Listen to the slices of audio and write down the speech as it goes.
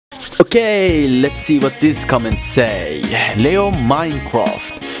Okay, let's see what these comments say. Leo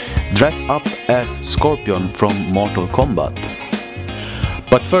Minecraft. Dress up as SCorPion from Mortal Kombat.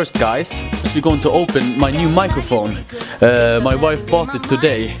 But first guys, we're going to open my new microphone. My wife bought it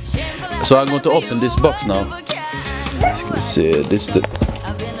today. So I'm going to open this box now. Let's see, this is the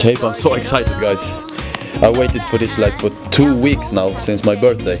tape. I'm so excited guys. I waited for this like for 2 weeks now, since my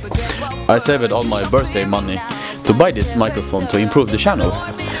birthday. I saved all my birthday money to buy this microphone to improve the channel.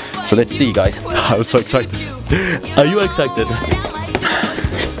 So let's see guys. I'm so excited. Are you excited?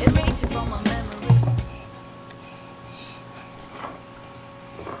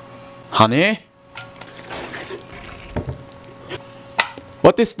 Honey?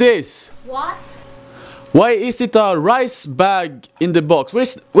 What is this? What? Why is it a rice bag in the box?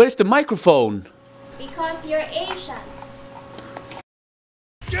 Where is the microphone? Because you're Asian.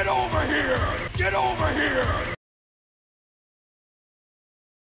 Get over here! Get over here!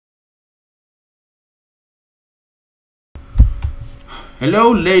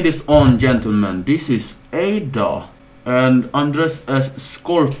 Hello ladies and gentlemen, this is Ada and I'm dressed as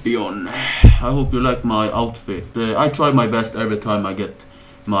SCorPion. I hope you like my outfit. I try my best every time I get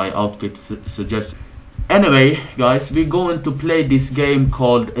my outfit suggested. Anyway guys, we're going to play this game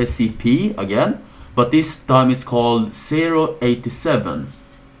called SCP again, but this time it's called 087.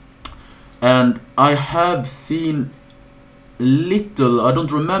 And I have seen little, I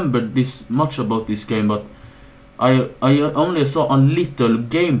don't remember this much about this game, but I only saw a little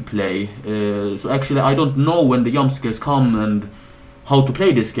gameplay, so actually I don't know when the jump scares come and how to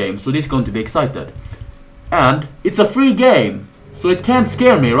play this game, so this is going to be excited. And it's a free game, so it can't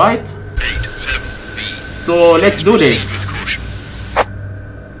scare me, right? So let's do this.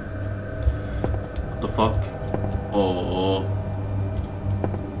 What the fuck? Oh.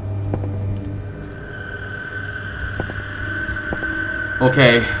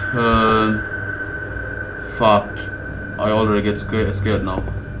 Okay, fuck. I already get scared now.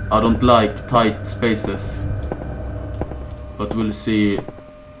 I don't like tight spaces. But we'll see.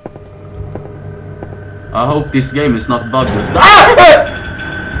 I hope this game is not bugless.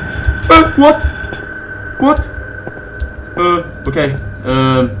 What? What? Okay.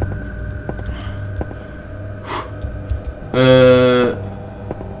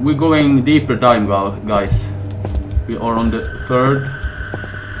 We're going deeper dive, guys. We are on the 3rd.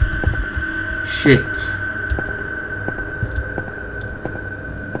 Shit.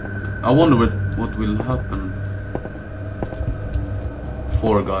 I wonder what will happen.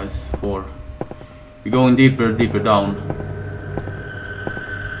 4 guys, 4. We're going deeper down.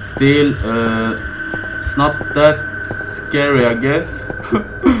 Still, it's not that scary, I guess.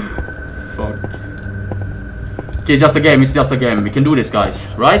 Fuck. Okay, just a game, it's just a game. We can do this, guys,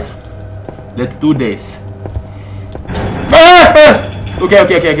 right? Let's do this. Okay.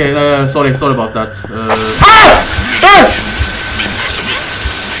 Sorry about that.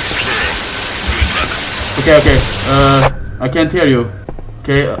 Okay. I can't hear you.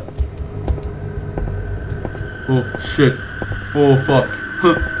 Okay. Oh shit. Oh fuck.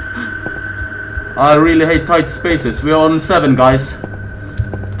 I really hate tight spaces. We are on 7, guys.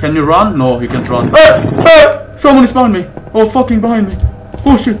 Can you run? No, you can't run. Someone is behind me. Oh, fucking behind me.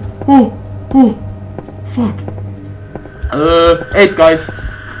 Oh shit. Oh. Fuck. 8 guys.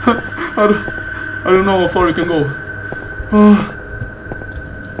 I don't know how far we can go.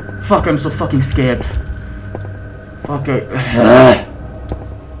 Fuck, I'm so fucking scared. Fuck. 9.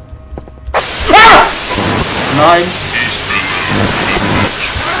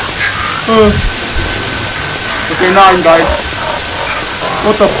 Okay, 9 guys.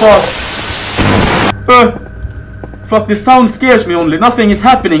 What the fuck? Fuck, this sound scares me only. Nothing is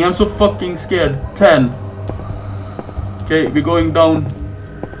happening. I'm so fucking scared. 10. Okay, we're going down.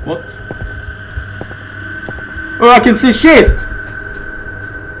 What? Oh, I can see shit!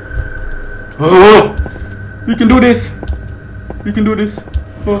 Oh! We can do this! We can do this!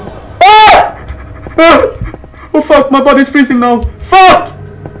 Oh, oh fuck, my body's freezing now! Fuck!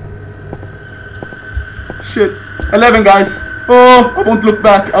 Shit. 11 guys! Oh, I won't look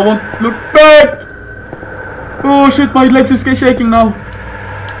back! I won't look back! Oh shit, my legs is shaking now!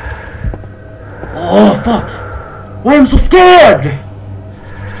 Oh fuck! Why am I so scared?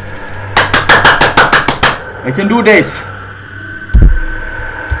 I can do this.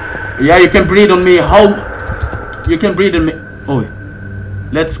 Yeah, you can breathe on me. How? You can breathe on me. Oh,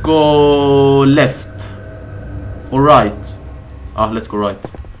 let's go left or right. Let's go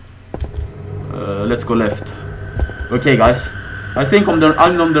right. Let's go left. Okay, guys. I think I'm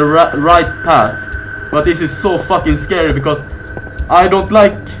on the right path, but this is so fucking scary because I don't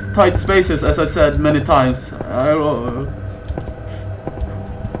like tight spaces, as I said many times.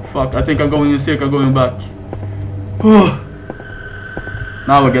 Fuck, I think I'm going in circle, going back.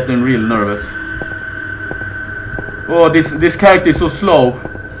 Now we're getting real nervous. Oh, this character is so slow.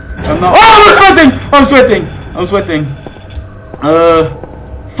 I'm now. Oh, I'm sweating! I'm sweating! I'm sweating.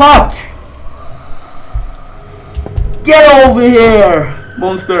 Fuck! Get over here,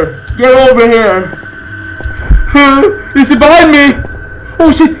 monster! Get over here! Is he behind me?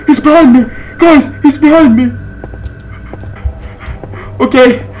 Oh shit! He's behind me, guys! He's behind me.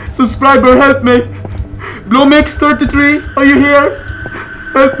 Okay, subscriber, help me. Blowmix33, are you here?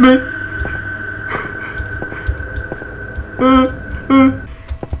 Help me.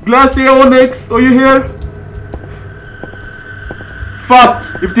 Glassy Onyx, are you here? Fuck!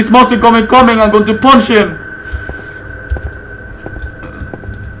 If this monster coming, I'm going to punch him.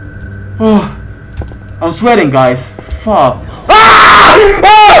 Oh, I'm sweating, guys. Fuck. Ah!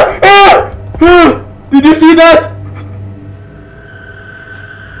 Ah! Ah! Ah! Did you see that?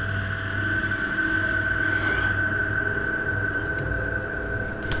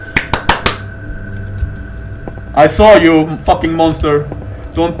 I saw you, fucking monster.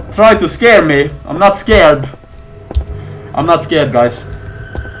 Don't try to scare me. I'm not scared. I'm not scared, guys.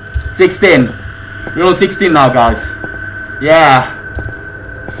 16. We're on 16 now, guys. Yeah.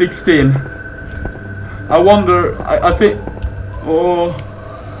 16. I wonder. I think. Oh.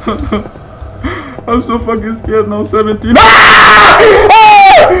 I'm so fucking scared now. 17. Ah!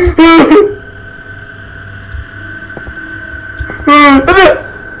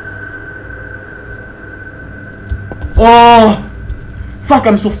 Oh, fuck,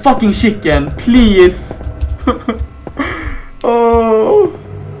 I'm so fucking chicken, please. Oh.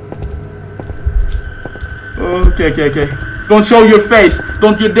 Okay. Don't show your face.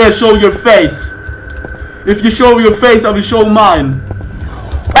 Don't you dare show your face. If you show your face, I will show mine.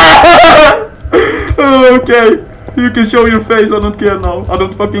 Okay, you can show your face, I don't care now. I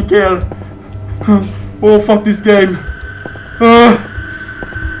don't fucking care. Oh, fuck this game.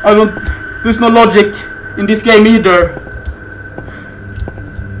 I don't. There's no logic in this game either.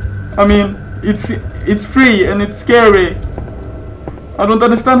 I mean, it's free and it's scary. I don't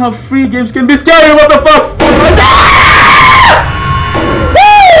understand how free games can be scary. What the fuck?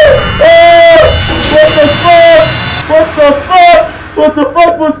 What the fuck? What the fuck? What the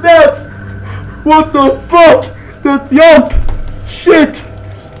fuck was that? What the fuck? That jump? Shit.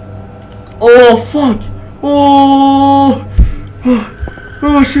 Oh fuck. Oh.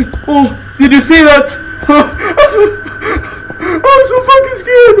 Oh shit. Oh, did you see that? I'm so fucking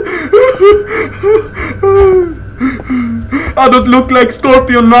scared. I don't look like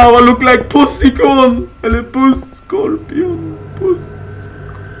SCorPion now. I look like Pussycon. Eller SCorPion.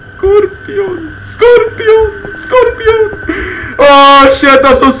 SCorPion. Oh shit!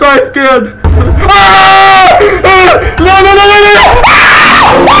 I'm so scared. Ah! No!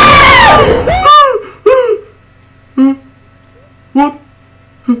 What?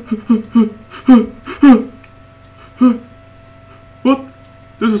 What?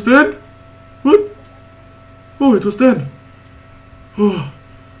 This was dead? What? Oh, it was dead. Oh,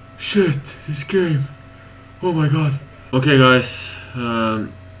 shit, this game. Oh my god. Okay, guys, I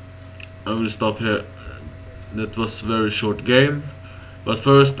will stop here. That was a very short game. But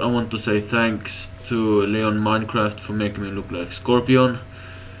first, I want to say thanks to Leon Minecraft for making me look like SCorPion.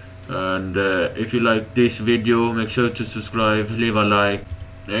 And if you like this video, make sure to subscribe, leave a like.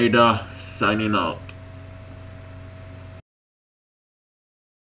 Ada signing out.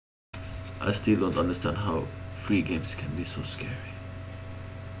 I still don't understand how free games can be so scary.